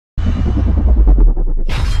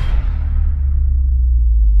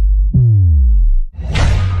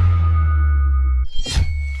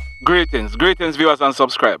Greetings viewers and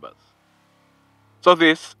subscribers. So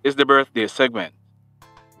this is the birthday segment.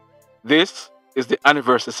 This is the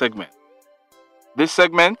anniversary segment. This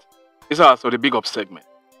segment is also the big up segment.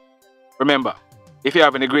 Remember, if you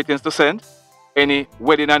have any greetings to send, any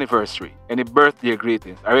wedding anniversary, any birthday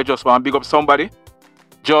greetings, or you just want to big up somebody,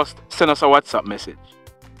 just send us a WhatsApp message.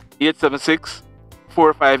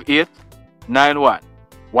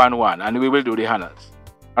 876-458-9111 and we will do the honors.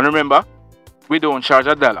 And remember, we don't charge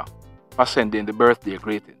 $1 for sending the birthday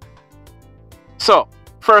greeting. So,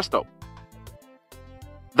 first up,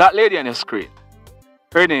 that lady on your screen,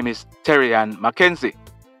 her name is Terry-Ann Mackenzie.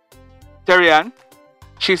 Terry-Ann,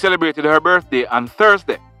 she celebrated her birthday on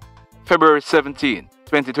Thursday, February 17,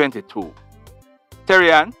 2022.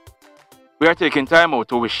 Terry-Ann, we are taking time out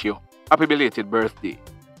to wish you happy belated birthday.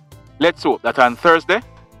 Let's hope that on Thursday,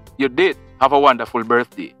 you did have a wonderful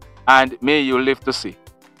birthday and may you live to see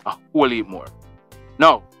a whole heap more.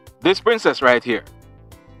 Now, this princess right here,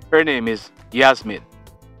 her name is Yasmin.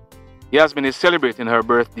 Yasmin is celebrating her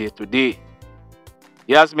birthday today.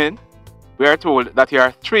 Yasmin, we are told that you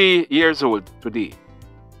are 3 years old today.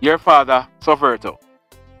 Your father, Soferto,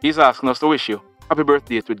 he's asking us to wish you happy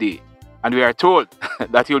birthday today. And we are told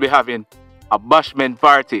that you'll be having a bashment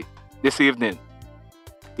party this evening.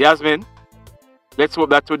 Yasmin, let's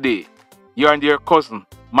hope that today you and your cousin,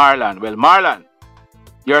 Marlon. Well, Marlon,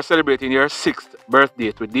 you are celebrating your 6th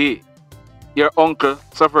birthday today. Your uncle,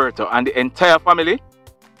 Soferto, and the entire family,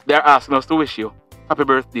 they are asking us to wish you happy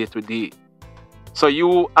birthday today. So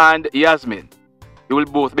you and Yasmin, you will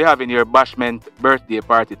both be having your bashment birthday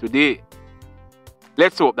party today.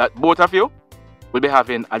 Let's hope that both of you will be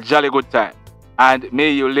having a jolly good time and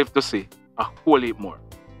may you live to see a whole heap more.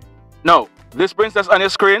 Now, this princess on your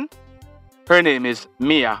screen, her name is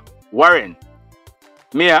Mia Warren.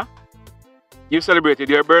 Mia, you celebrated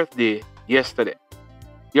your birthday yesterday.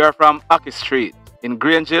 You are from Aki Street in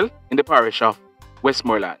Grangeville in the parish of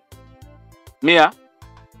Westmoreland. Mia,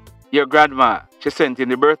 your grandma, she sent in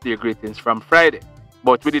the birthday greetings from Friday,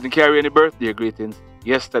 but we didn't carry any birthday greetings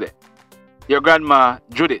yesterday. Your grandma,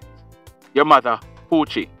 Judith, your mother,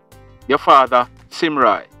 Poochie, your father,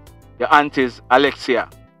 Simroy, your aunties, Alexia,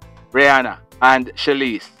 Rihanna, and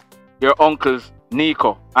Shalise, your uncles,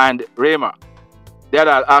 Nico and Rayma, they had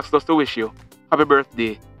all asked us to wish you happy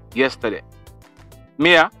birthday yesterday.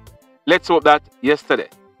 Mia, let's hope that yesterday,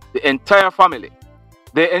 the entire family,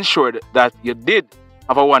 they ensured that you did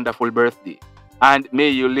have a wonderful birthday and may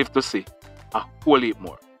you live to see a whole heap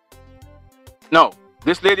more. Now,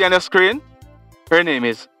 this lady on the screen, her name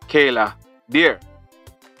is Kayla Dear.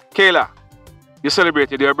 Kayla, you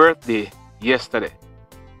celebrated your birthday yesterday.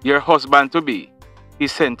 Your husband-to-be, he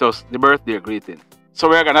sent us the birthday greeting. So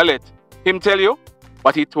we're gonna let him tell you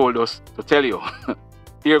what he told us to tell you.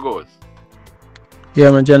 Here goes. Yeah,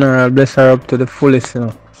 my general, bless her up to the fullest, you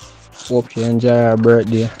know. Hope you enjoy her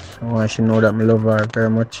birthday. I want she know that I love her very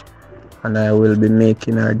much. And I will be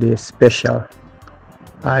making her day special.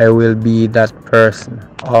 I will be that person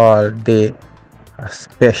all day. A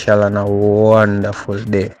special and a wonderful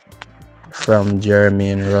day. From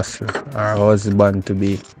Jeremy and Russell, our husband to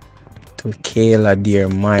be, to Kayla Dear,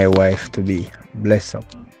 my wife to be. Bless up.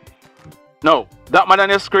 Now, that man on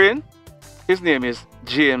your screen, his name is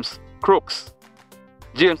James Crooks.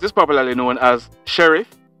 James is popularly known as Sheriff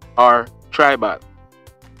or Tribal.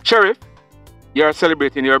 Sheriff, you are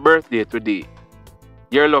celebrating your birthday today.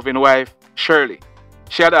 Your loving wife, Shirley,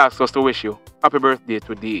 she had asked us to wish you happy birthday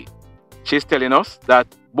today. She's telling us that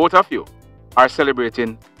both of you are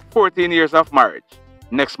celebrating 14 years of marriage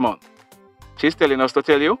next month. She's telling us to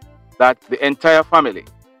tell you that the entire family,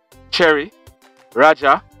 Cherry,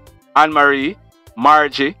 Raja, Anne-Marie,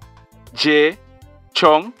 Margie, Jay,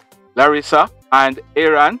 Chung, Larissa, and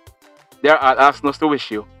Aaron, they are all asking us to wish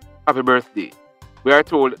you happy birthday. We are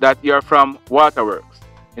told that you are from Waterworks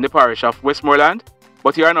in the parish of Westmoreland,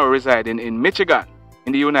 but you are now residing in Michigan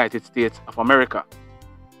in the United States of America.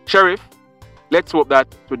 Sheriff, let's hope that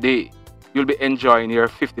today you'll be enjoying your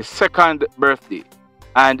 52nd birthday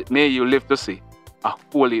and may you live to see a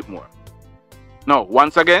whole heap more. Now,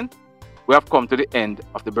 once again, we have come to the end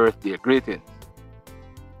of the birthday greetings.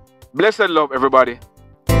 Blessed love, everybody.